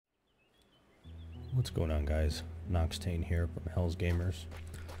What's going on, guys? Noxtane here from Hell's Gamers,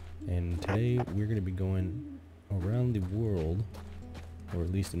 and today we're going to be going around the world, or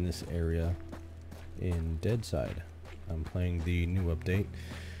at least in this area, in Deadside. I'm playing the new update,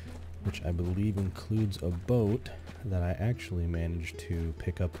 which I believe includes a boat that I actually managed to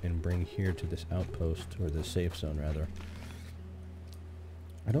pick up and bring here to this outpost, or the safe zone rather.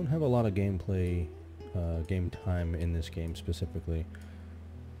 I don't have a lot of gameplay, game time in this game specifically,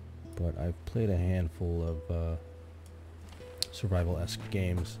 but I've played a handful of survival-esque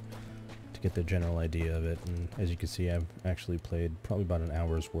games to get the general idea of it, and as you can see, I've actually played probably about an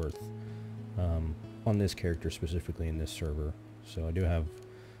hour's worth on this character specifically in this server, so I do have,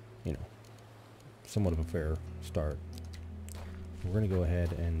 you know, somewhat of a fair start. We're going to go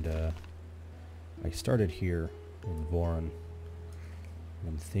ahead and I started here in Voron.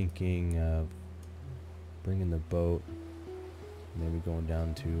 I'm thinking of bringing the boat, maybe going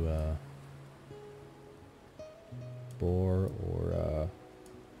down to Bor or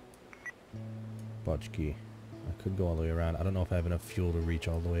Botchki. I could go all the way around. I don't know if I have enough fuel to reach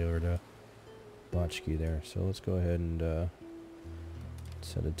all the way over to Botchki there. So let's go ahead and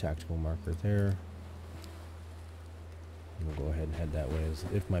set a tactical marker there. And we'll go ahead and head that way.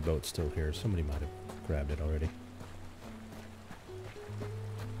 If my boat's still here, somebody might have grabbed it already.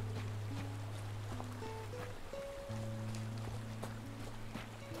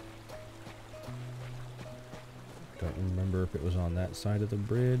 Don't remember if it was on that side of the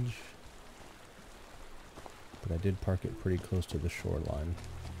bridge, but I did park it pretty close to the shoreline.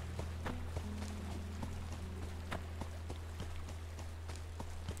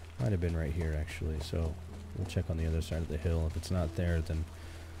 Might have been right here actually, so we'll check on the other side of the hill. If it's not there, then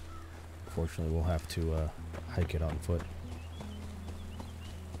unfortunately we'll have to hike it on foot.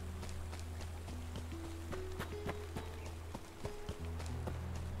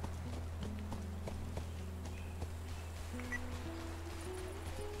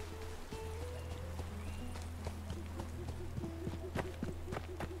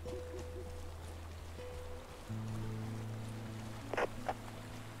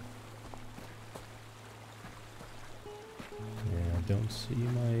 Don't see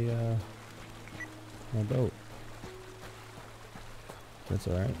my boat. That's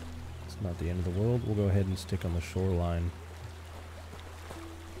alright. It's not the end of the world. We'll go ahead and stick on the shoreline.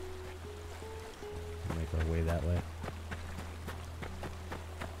 Make our way that way.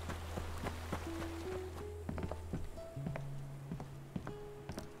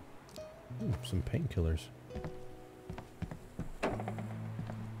 Ooh, some painkillers.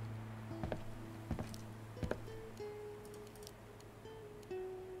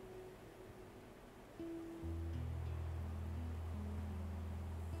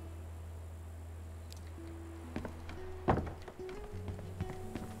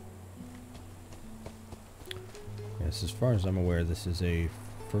 As far as I'm aware, this is a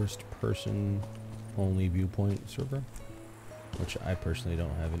first-person only viewpoint server, which I personally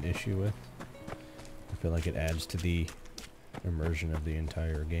don't have an issue with. I feel like it adds to the immersion of the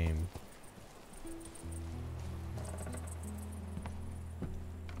entire game.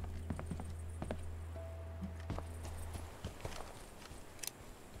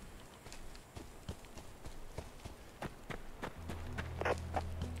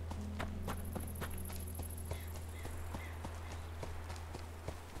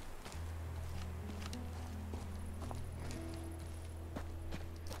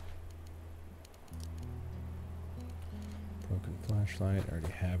 Broken flashlight, I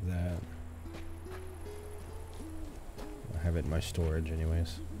already have that. I have it in my storage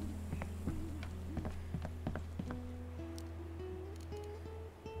anyways.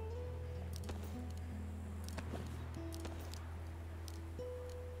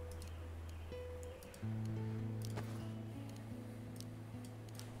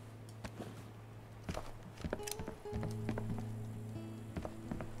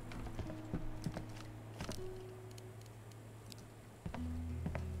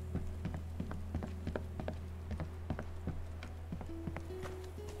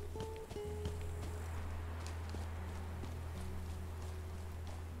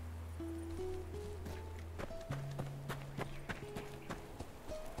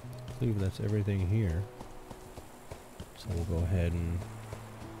 I believe that's everything here. So we'll go ahead and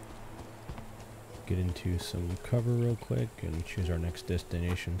get into some cover real quick and choose our next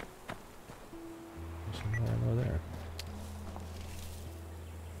destination. Somewhere over there.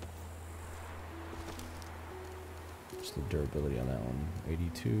 What's the durability on that one?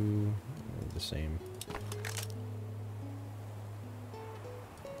 82, the same.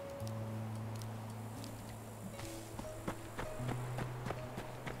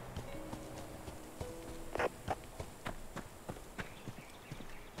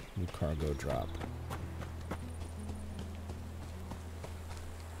 cargo drop.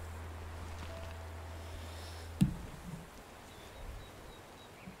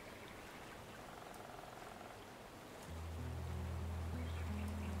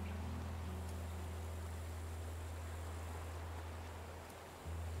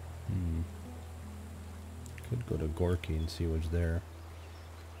 Could go to Gorky and see what's there.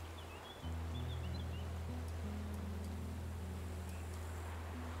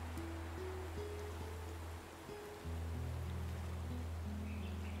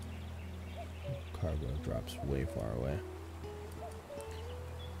 Cargo drops way far away.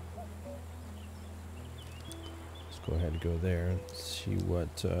 Let's go ahead and go there and see what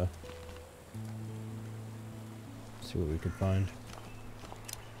we can find.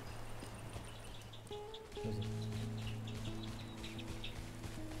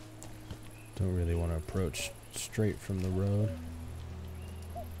 Don't really want to approach straight from the road.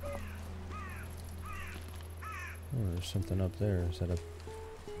 Oh, there's something up there. Is that a... I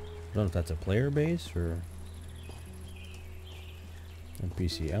don't know if that's a player base or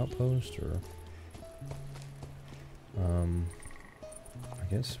NPC outpost or...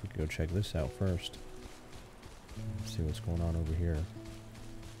 I guess we could go check this out first. See what's going on over here.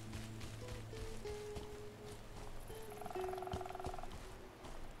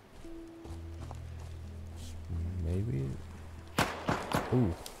 Maybe...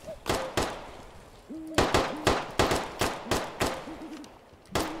 Ooh.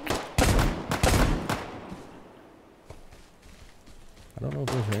 I don't know if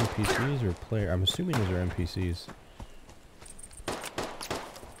those are NPCs or player. I'm assuming those are NPCs.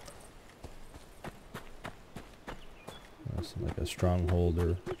 That's like a stronghold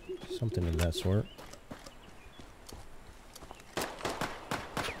or something of that sort.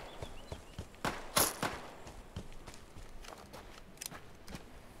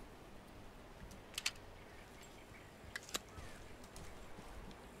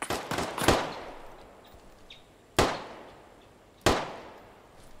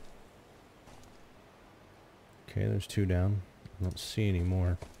 Okay, there's 2 down. I don't see any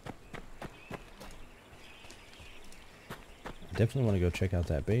more. I definitely want to go check out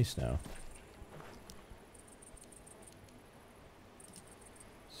that base now.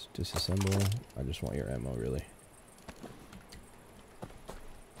 Let's disassemble. I just want your ammo, really.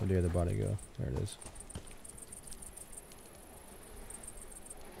 Where did the other body go? There it is.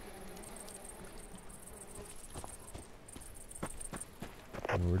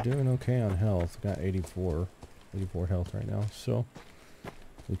 And we're doing okay on health. Got 84 health right now, so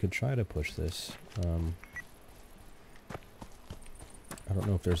we could try to push this. I don't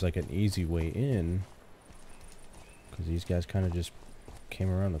know if there's like an easy way in, because these guys kind of just came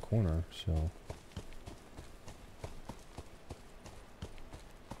around the corner, so.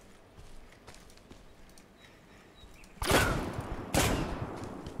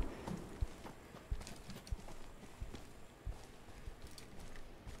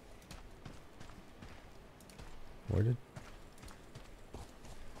 Where did...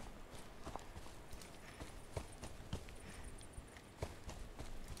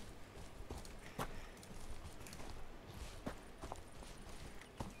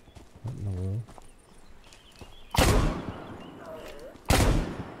 What in the world?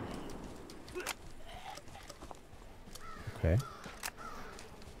 Okay.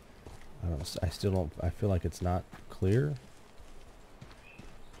 I still don't... I feel like it's not clear.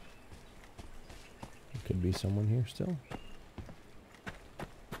 Could be someone here still.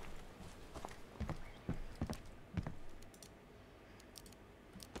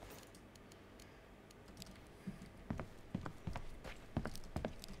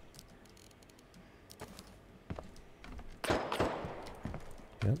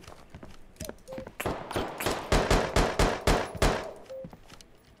 Yep.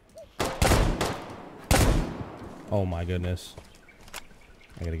 Oh my goodness.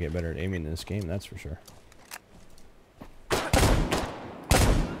 I gotta get better at aiming in this game, that's for sure.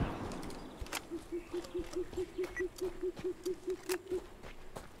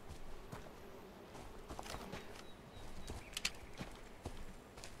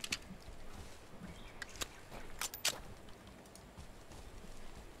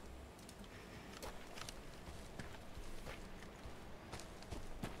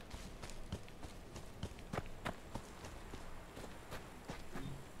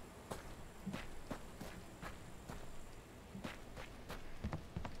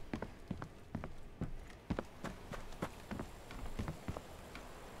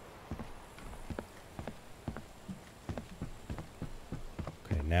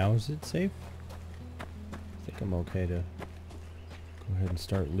 Now is it safe? I think I'm okay to go Go ahead and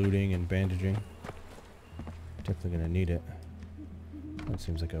start looting and bandaging. Definitely gonna need it. That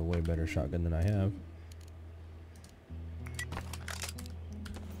seems like a way better shotgun than I have.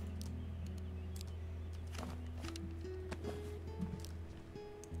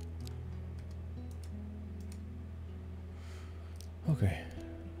 Okay.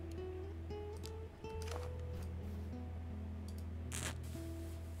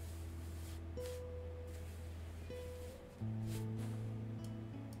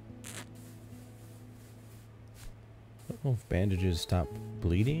 I don't know if bandages stop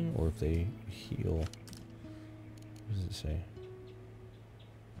bleeding or if they heal. What does it say?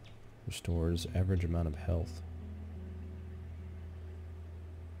 Restores average amount of health.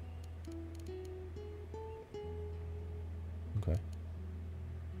 Okay.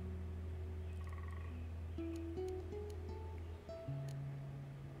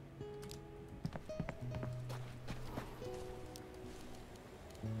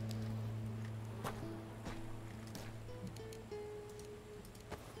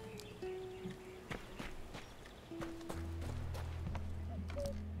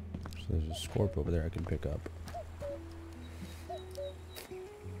 So there's a scorp over there I can pick up.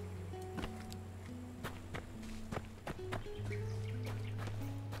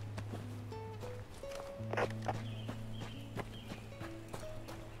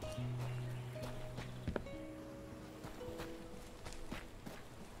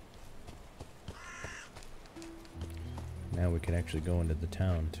 Now we can actually go into the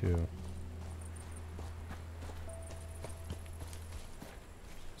town too.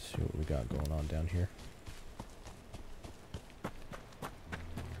 Let's see what we got going on down here.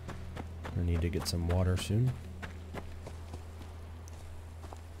 I need to get some water soon.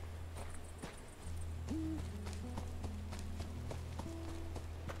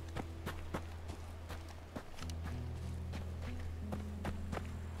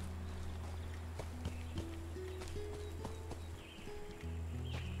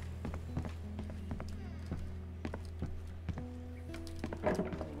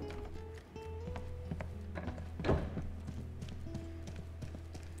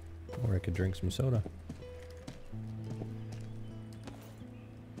 Or I could drink some soda.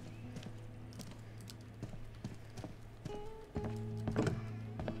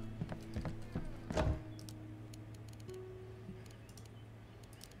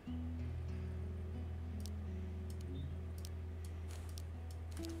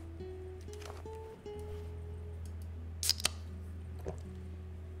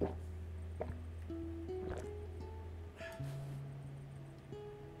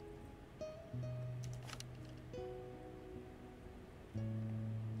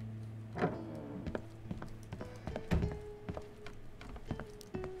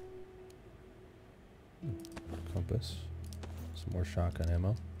 Compass. Some more shotgun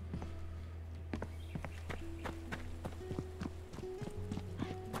ammo.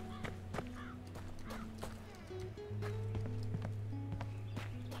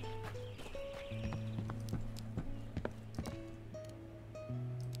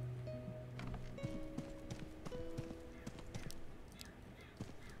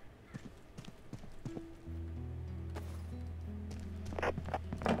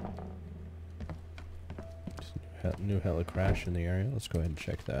 New heli crash in the area. Let's go ahead and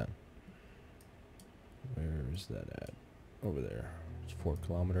check that. Where is that at? Over there. It's 4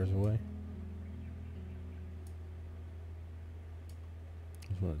 kilometers away.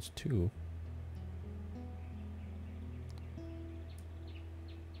 This one is 2.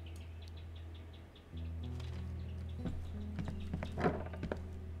 I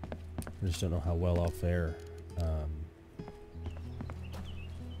just don't know how well off there.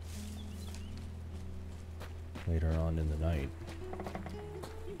 Later on in the night.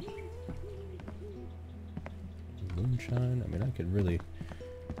 Moonshine. I mean, I could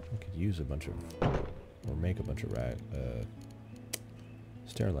use a bunch of, or make a bunch of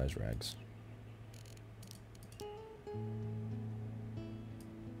sterilized rags.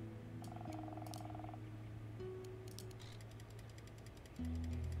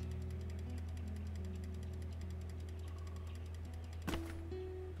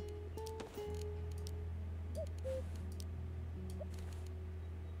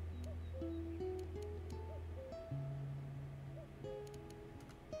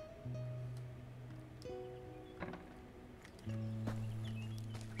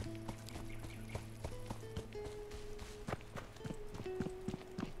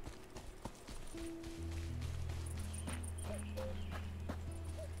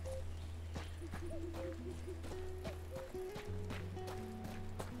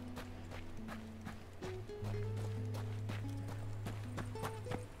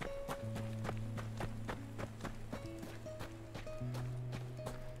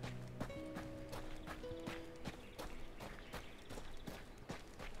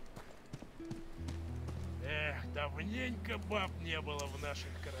 Давненько баб не было в наших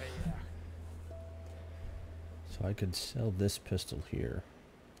краях. So I could sell this pistol here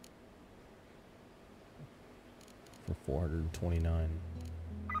for 429.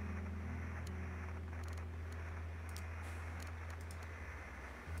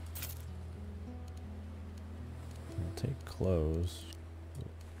 I'll take clothes.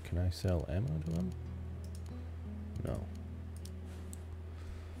 Can I sell ammo to them? No.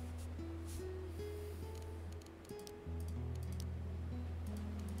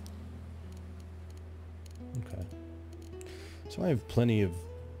 Okay. So I have plenty of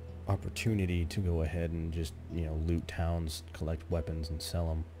opportunity to go ahead and just, you know, loot towns, collect weapons, and sell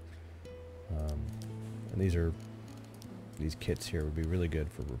them. And these kits here would be really good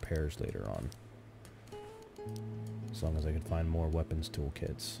for repairs later on. As long as I could find more weapons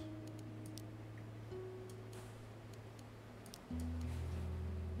toolkits.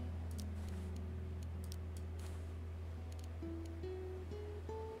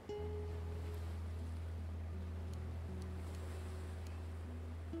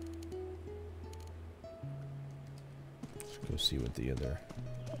 Let's go see what the other...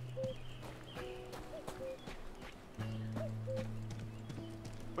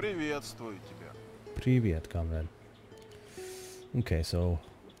 Приветствую тебя. Привет, comrade. Okay, so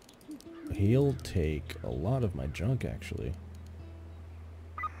he'll take a lot of my junk, actually.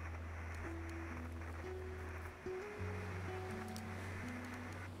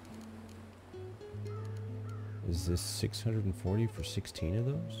 Is this 640 for 16 of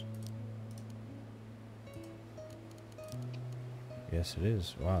those? Yes, it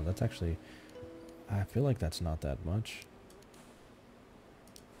is. Wow, that's actually... I feel like that's not that much.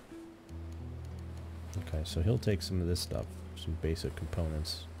 Okay, so he'll take some of this stuff, some basic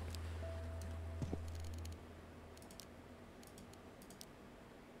components.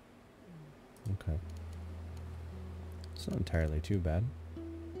 Okay. It's not entirely too bad.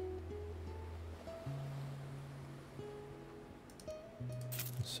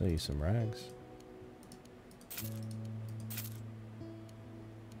 Let's sell you some rags.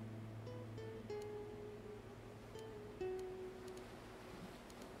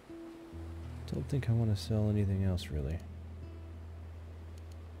 Don't think I want to sell anything else, really.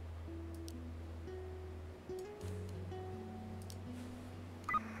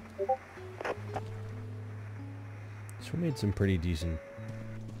 So we made some pretty decent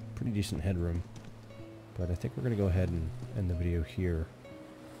headroom, but I think we're going to go ahead and end the video here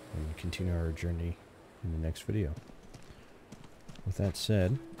and continue our journey in the next video. With that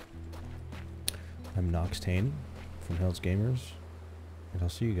said, I'm Noxtane from Hell's Gamers, and I'll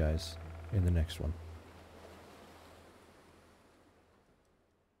see you guys in the next one.